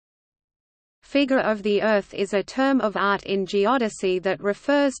figure of the Earth is a term of art in geodesy that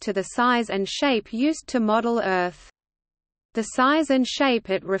refers to the size and shape used to model Earth. The size and shape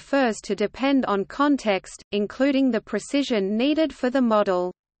it refers to depend on context, including the precision needed for the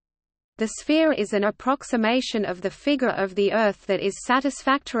model. The sphere is an approximation of the figure of the Earth that is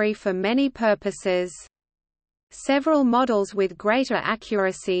satisfactory for many purposes. Several models with greater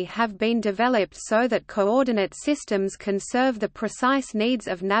accuracy have been developed so that coordinate systems can serve the precise needs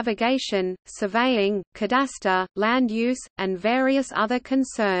of navigation, surveying, cadastre, land use, and various other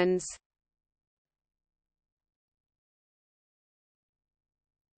concerns.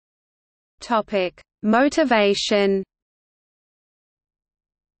 Topic: Motivation.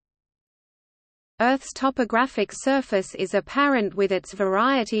 Earth's topographic surface is apparent with its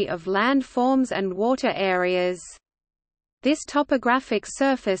variety of land forms and water areas. This topographic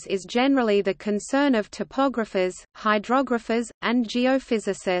surface is generally the concern of topographers, hydrographers, and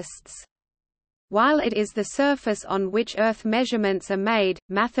geophysicists. While it is the surface on which Earth measurements are made,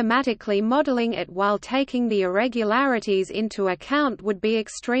 mathematically modeling it while taking the irregularities into account would be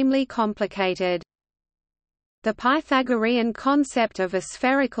extremely complicated. The Pythagorean concept of a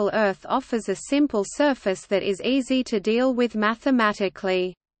spherical Earth offers a simple surface that is easy to deal with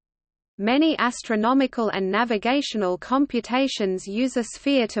mathematically. Many astronomical and navigational computations use a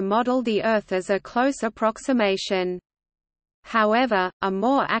sphere to model the Earth as a close approximation. However, a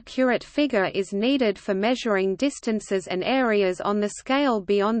more accurate figure is needed for measuring distances and areas on the scale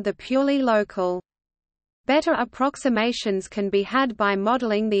beyond the purely local. Better approximations can be had by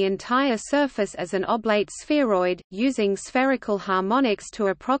modeling the entire surface as an oblate spheroid, using spherical harmonics to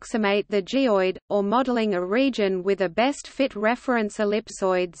approximate the geoid, or modeling a region with a best fit reference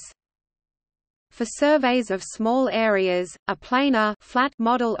ellipsoids. For surveys of small areas, a planar flat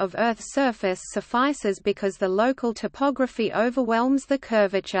model of Earth's surface suffices because the local topography overwhelms the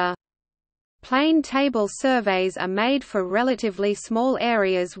curvature. Plane table surveys are made for relatively small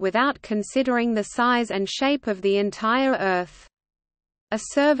areas without considering the size and shape of the entire Earth. A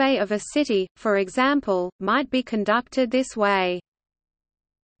survey of a city, for example, might be conducted this way.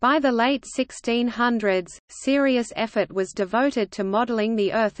 By the late 1600s, serious effort was devoted to modeling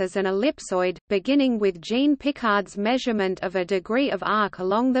the Earth as an ellipsoid, beginning with Jean Picard's measurement of a degree of arc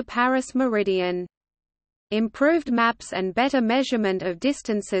along the Paris meridian. Improved maps and better measurement of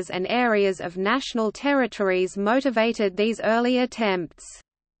distances and areas of national territories motivated these early attempts.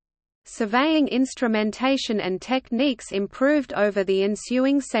 Surveying instrumentation and techniques improved over the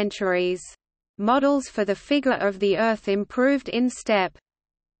ensuing centuries. Models for the figure of the Earth improved in step.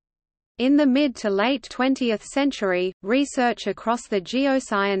 In the mid to late 20th century, research across the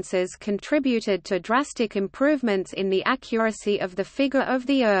geosciences contributed to drastic improvements in the accuracy of the figure of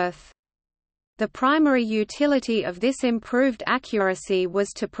the Earth. The primary utility of this improved accuracy was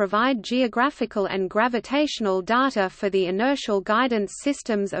to provide geographical and gravitational data for the inertial guidance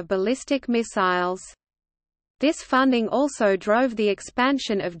systems of ballistic missiles. This funding also drove the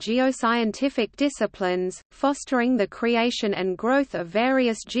expansion of geoscientific disciplines, fostering the creation and growth of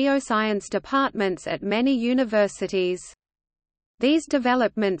various geoscience departments at many universities. These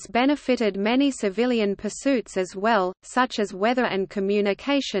developments benefited many civilian pursuits as well, such as weather and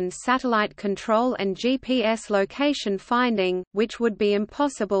communication satellite control and GPS location finding, which would be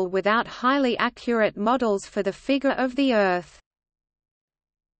impossible without highly accurate models for the figure of the Earth.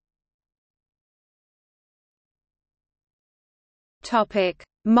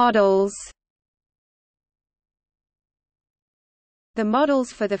 Models. The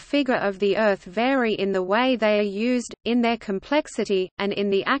models for the figure of the Earth vary in the way they are used, in their complexity, and in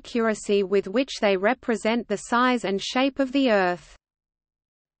the accuracy with which they represent the size and shape of the Earth.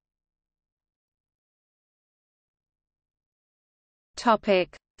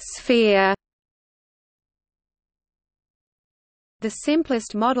 Sphere. The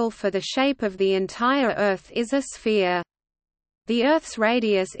simplest model for the shape of the entire Earth is a sphere. The Earth's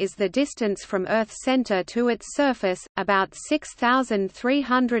radius is the distance from Earth's center to its surface, about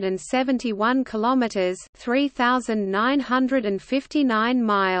 6,371 kilometers, 3,959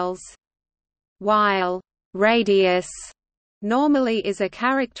 miles. While radius normally is a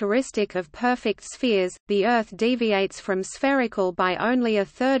characteristic of perfect spheres, the Earth deviates from spherical by only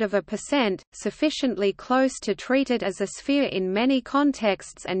 0.33%, sufficiently close to treat it as a sphere in many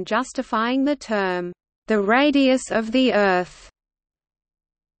contexts and justifying the term, the radius of the Earth.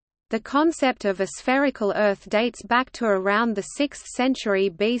 The concept of a spherical Earth dates back to around the 6th century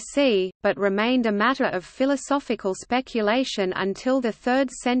BC, but remained a matter of philosophical speculation until the 3rd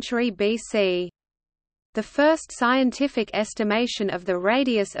century BC. The first scientific estimation of the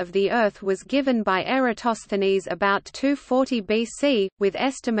radius of the Earth was given by Eratosthenes about 240 BC, with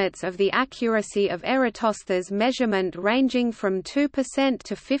estimates of the accuracy of Eratosthenes' measurement ranging from 2%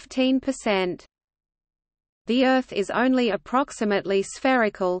 to 15%. The Earth is only approximately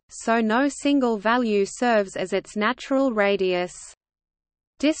spherical, so no single value serves as its natural radius.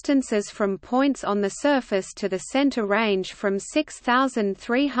 Distances from points on the surface to the center range from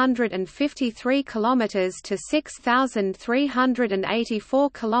 6,353 km to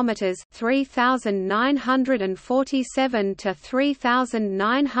 6,384 km, 3,947 to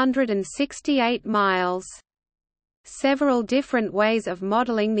 3,968 miles. Several different ways of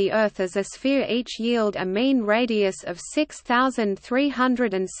modeling the Earth as a sphere each yield a mean radius of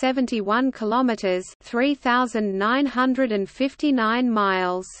 6,371 km, 3,959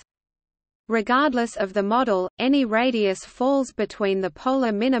 miles. Regardless of the model, any radius falls between the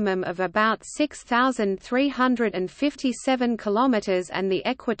polar minimum of about 6,357 km and the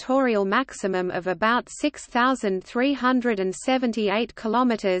equatorial maximum of about 6,378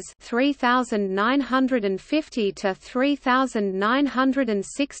 km, 3,950 to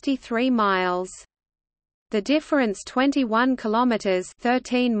 3,963 miles. The difference 21 kilometers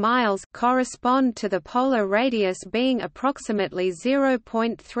 (13 miles) correspond to the polar radius being approximately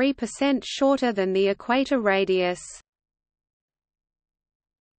 0.3% shorter than the equator radius.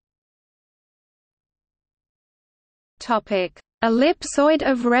 Topic: Ellipsoid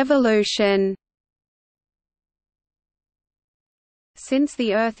of revolution. Since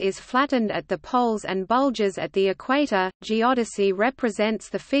the Earth is flattened at the poles and bulges at the equator, geodesy represents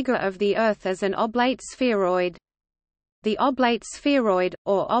the figure of the Earth as an oblate spheroid. The oblate spheroid,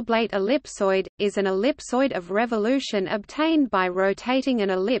 or oblate ellipsoid, is an ellipsoid of revolution obtained by rotating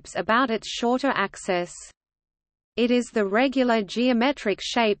an ellipse about its shorter axis. It is the regular geometric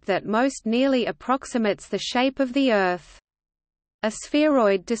shape that most nearly approximates the shape of the Earth. A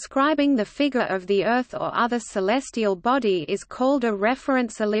spheroid describing the figure of the Earth or other celestial body is called a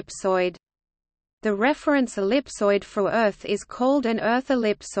reference ellipsoid. The reference ellipsoid for Earth is called an Earth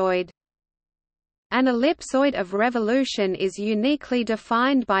ellipsoid. An ellipsoid of revolution is uniquely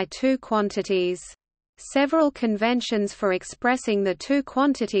defined by two quantities. Several conventions for expressing the two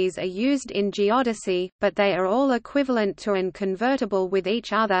quantities are used in geodesy, but they are all equivalent to and convertible with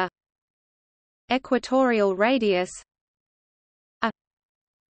each other. Equatorial radius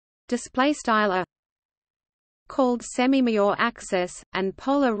displaystyle a called semimajor axis, and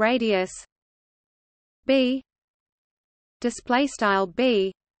polar radius b displaystyle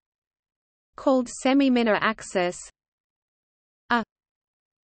b called semi-minor axis a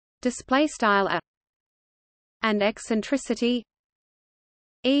displaystyle a, and eccentricity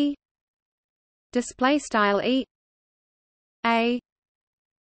e displaystyle e a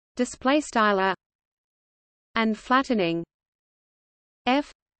displaystyle a, and flattening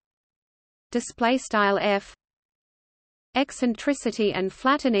f displaystyle f. Eccentricity and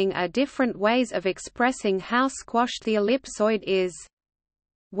flattening are different ways of expressing how squashed the ellipsoid is.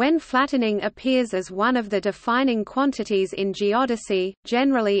 When flattening appears as one of the defining quantities in geodesy,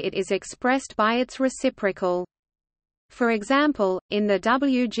 generally it is expressed by its reciprocal. For example, in the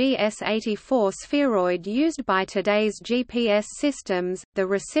WGS-84 spheroid used by today's GPS systems, the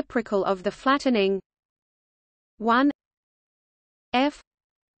reciprocal of the flattening 1 f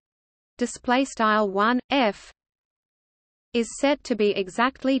displaystyle 1 f is set to be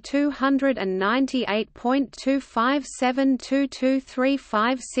exactly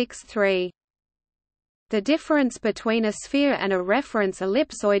 298.257223563. The difference between a sphere and a reference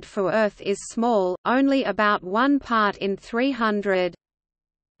ellipsoid for Earth is small, only about 1 part in 300.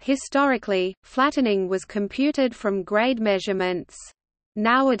 Historically, flattening was computed from grade measurements.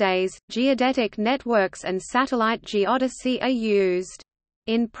 Nowadays, geodetic networks and satellite geodesy are used.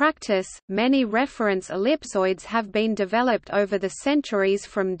 In practice, many reference ellipsoids have been developed over the centuries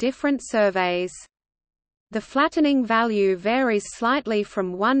from different surveys. The flattening value varies slightly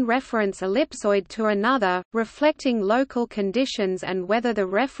from one reference ellipsoid to another, reflecting local conditions and whether the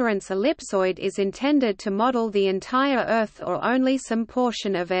reference ellipsoid is intended to model the entire Earth or only some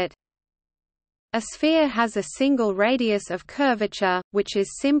portion of it. A sphere has a single radius of curvature, which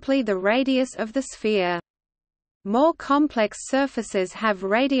is simply the radius of the sphere. More complex surfaces have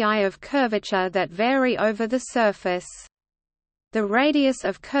radii of curvature that vary over the surface. The radius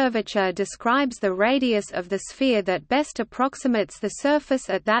of curvature describes the radius of the sphere that best approximates the surface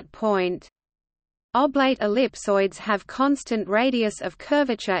at that point. Oblate ellipsoids have constant radius of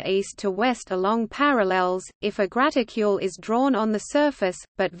curvature east to west along parallels, if a graticule is drawn on the surface,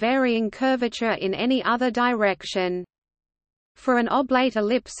 but varying curvature in any other direction. For an oblate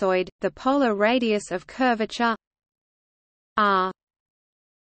ellipsoid, the polar radius of curvature r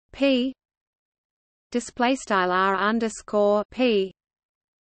p _r_p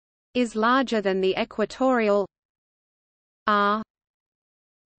is larger than the equatorial r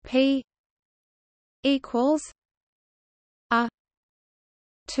p equals a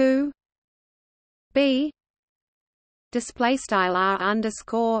 2 b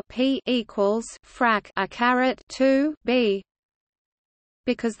 _r_p equals frac a caret 2 b.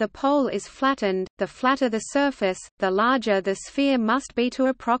 Because the pole is flattened, the flatter the surface, the larger the sphere must be to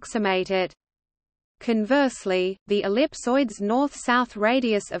approximate it. Conversely, the ellipsoid's north-south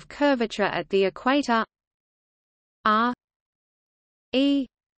radius of curvature at the equator r e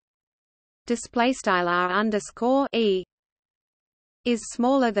 _r_e is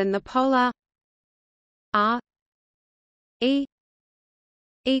smaller than the polar r e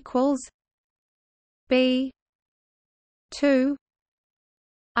equals b 2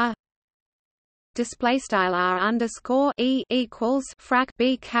 a _r_e equals frac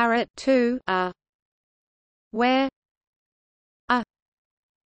b caret 2 a, where a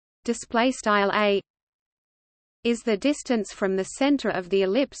 _a is the distance from the center of the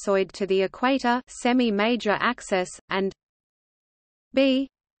ellipsoid to the equator semi-major axis, and b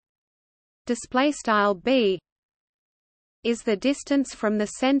 _b is the distance from the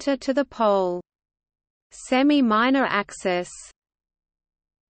center to the pole semi-minor axis.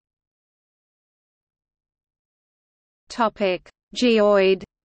 Topic: Geoid.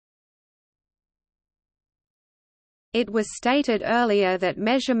 It was stated earlier that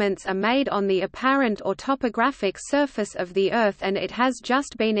measurements are made on the apparent or topographic surface of the Earth, and it has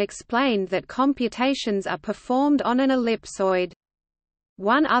just been explained that computations are performed on an ellipsoid.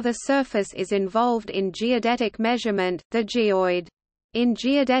 One other surface is involved in geodetic measurement, the geoid. In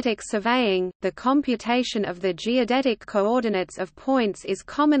geodetic surveying, the computation of the geodetic coordinates of points is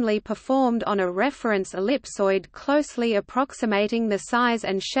commonly performed on a reference ellipsoid closely approximating the size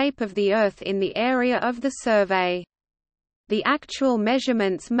and shape of the Earth in the area of the survey. The actual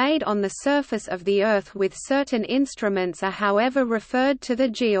measurements made on the surface of the Earth with certain instruments are however referred to the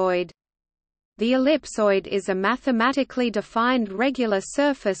geoid. The ellipsoid is a mathematically defined regular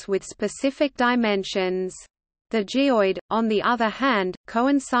surface with specific dimensions. The geoid, on the other hand,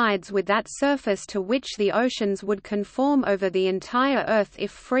 coincides with that surface to which the oceans would conform over the entire Earth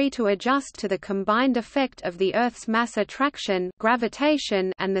if free to adjust to the combined effect of the Earth's mass attraction,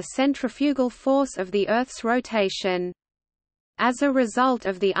 gravitation, and the centrifugal force of the Earth's rotation. As a result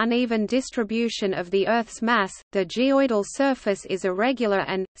of the uneven distribution of the Earth's mass, the geoidal surface is irregular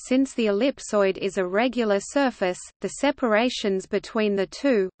and, since the ellipsoid is a regular surface, the separations between the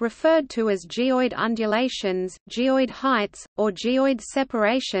two, referred to as geoid undulations, geoid heights, or geoid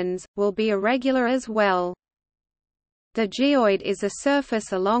separations, will be irregular as well. The geoid is a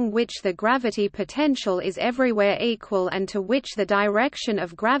surface along which the gravity potential is everywhere equal and to which the direction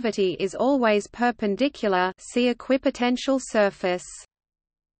of gravity is always perpendicular. See equipotential surface.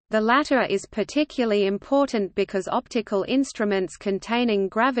 The latter is particularly important because optical instruments containing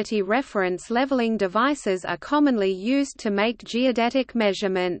gravity reference leveling devices are commonly used to make geodetic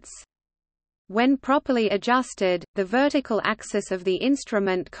measurements. When properly adjusted, the vertical axis of the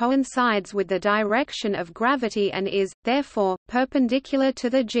instrument coincides with the direction of gravity and is, therefore, perpendicular to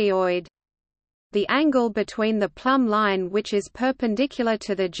the geoid. The angle between the plumb line which is perpendicular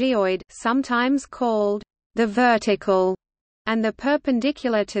to the geoid, sometimes called the vertical, and the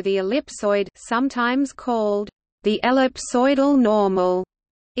perpendicular to the ellipsoid, sometimes called the ellipsoidal normal,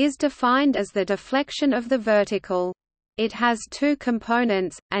 is defined as the deflection of the vertical. It has two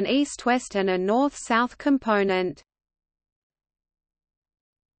components, an east-west and a north-south component.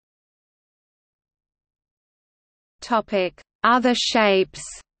 Other shapes.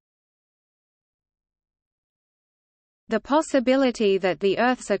 The possibility that the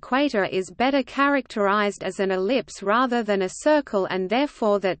Earth's equator is better characterized as an ellipse rather than a circle and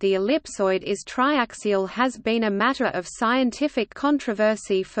therefore that the ellipsoid is triaxial has been a matter of scientific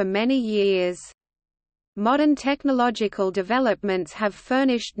controversy for many years. Modern technological developments have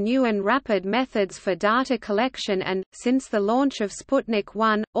furnished new and rapid methods for data collection and, since the launch of Sputnik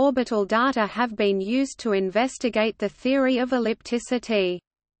 1, orbital data have been used to investigate the theory of ellipticity.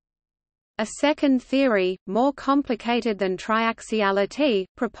 A second theory, more complicated than triaxiality,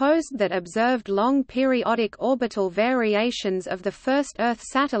 proposed that observed long periodic orbital variations of the first Earth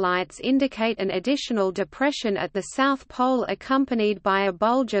satellites indicate an additional depression at the South Pole accompanied by a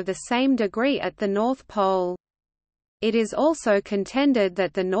bulge of the same degree at the North Pole. It is also contended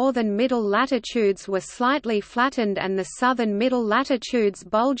that the northern middle latitudes were slightly flattened and the southern middle latitudes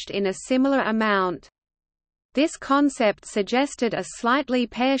bulged in a similar amount. This concept suggested a slightly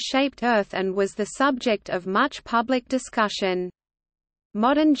pear-shaped Earth and was the subject of much public discussion.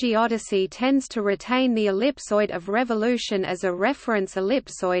 Modern geodesy tends to retain the ellipsoid of revolution as a reference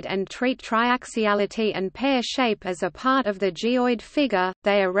ellipsoid and treat triaxiality and pear shape as a part of the geoid figure.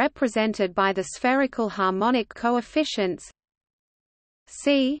 They are represented by the spherical harmonic coefficients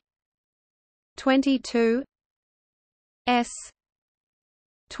c 22 s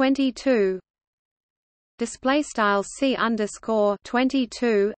 22 display style c underscore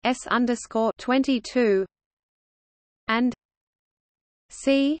 22 s underscore 22 and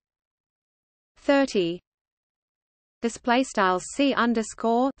c 30 display style c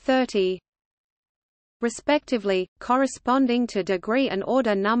underscore 30 respectively, corresponding to degree and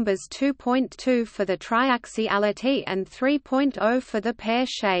order numbers 2.2 for the triaxiality and 3.0 for the pear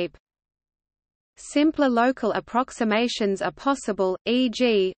shape. Simpler local approximations are possible,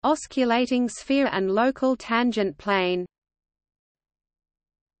 e.g., osculating sphere and local tangent plane.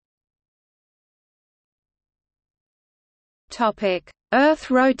 Topic: Earth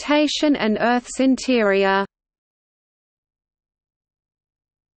rotation and Earth's interior.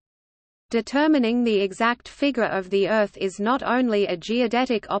 Determining the exact figure of the Earth is not only a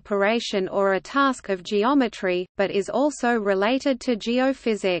geodetic operation or a task of geometry, but is also related to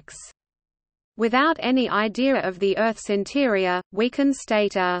geophysics. Without any idea of the Earth's interior, we can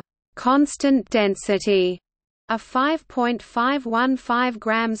state a constant density of 5.515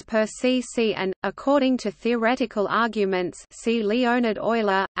 grams per cc and, according to theoretical arguments see Leonhard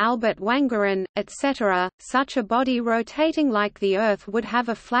Euler, Albert Wangerin, etc., such a body rotating like the Earth would have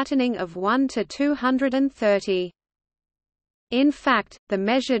a flattening of 1 to 230. In fact, the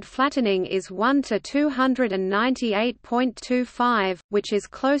measured flattening is 1 to 298.25, which is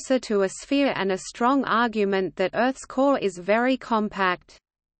closer to a sphere and a strong argument that Earth's core is very compact.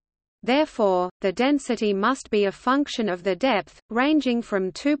 Therefore, the density must be a function of the depth, ranging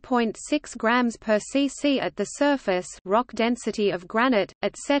from 2.6 grams per cc at the surface, rock density of granite,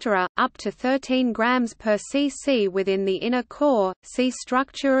 etc., up to 13 grams per cc within the inner core. See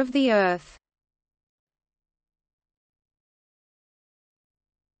structure of the Earth.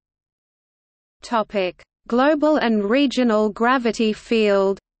 Topic: Global and regional gravity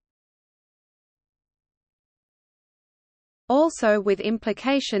field. Also with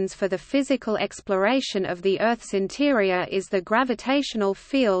implications for the physical exploration of the Earth's interior is the gravitational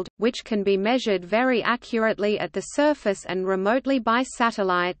field, which can be measured very accurately at the surface and remotely by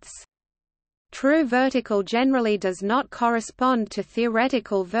satellites. True vertical generally does not correspond to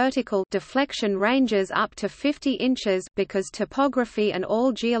theoretical vertical deflection ranges up to 50 inches because topography and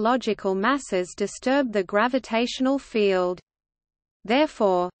all geological masses disturb the gravitational field.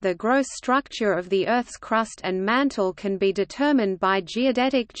 Therefore, the gross structure of the Earth's crust and mantle can be determined by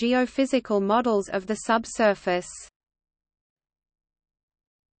geodetic geophysical models of the subsurface.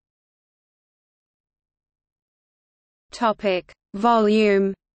 Topic: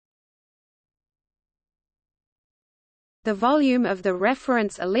 Volume. The volume of the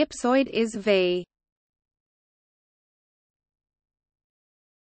reference ellipsoid is V.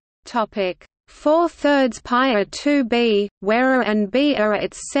 Topic: 4/3 pi are 2b, where a and b are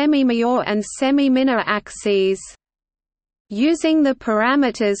its semi-major and semi-minor axes. Using the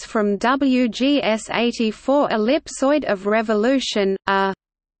parameters from WGS 84 ellipsoid of revolution, a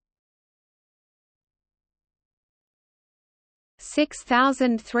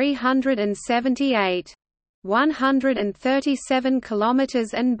 6,378. 137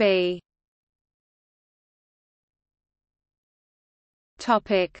 kilometers and b.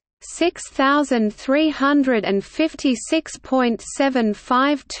 Topic: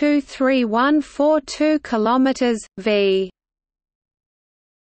 6,356.7523142 kilometers v.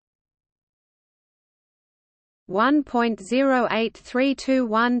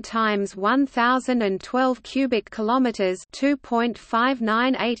 1.08321 times 1012 cubic kilometers,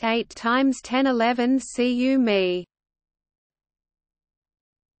 2.5988 times 1011 cu mi.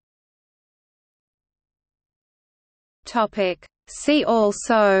 Topic: See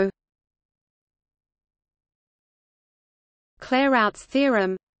also: Clairaut's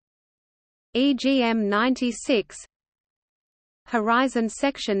theorem, EGM 96, horizon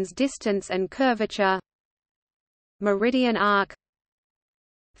sections distance and curvature, meridian arc,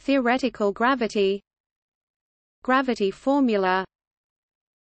 theoretical gravity, gravity formula,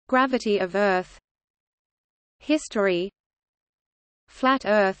 gravity of Earth, history, flat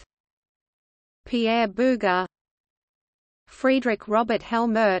Earth, Pierre Bouguer, Friedrich Robert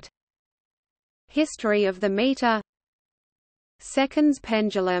Helmert, history of the meter, seconds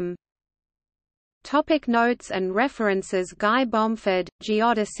pendulum. Topic notes and references. Guy Bomford,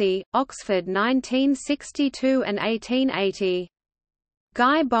 Geodesy, Oxford 1962 and 1880.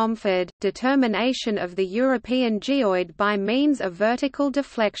 Guy Bomford, Determination of the European Geoid by means of vertical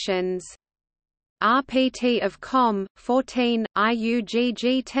deflections. RPT of Com. 14,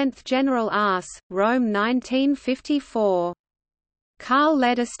 IUGG 10th General Ars, Rome 1954. Karl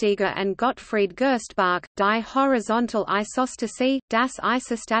Ledersteger and Gottfried Gerstbach, Die horizontal Isostasy, Das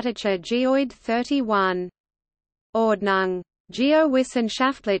Isostatische Geoid 31. Ordnung.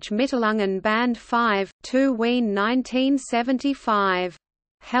 Geowissenschaftliche Mitteilungen Band 5, 2 Wien 1975.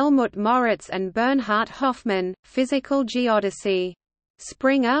 Helmut Moritz and Bernhard Hoffmann, Physical Geodesy.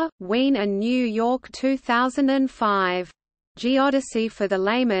 Springer, Wien and New York 2005. Geodesy for the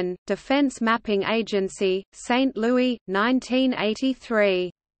Layman, Defense Mapping Agency, St. Louis,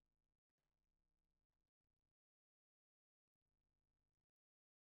 1983.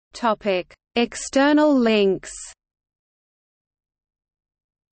 Topic: External links.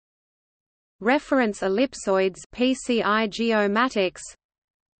 Reference ellipsoids PCI Geomatics.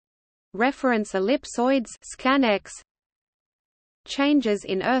 Reference ellipsoids Scanex. Changes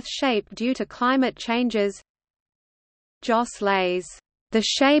in Earth shape due to climate changes. Joss Lay's The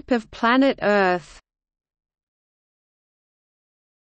Shape of Planet Earth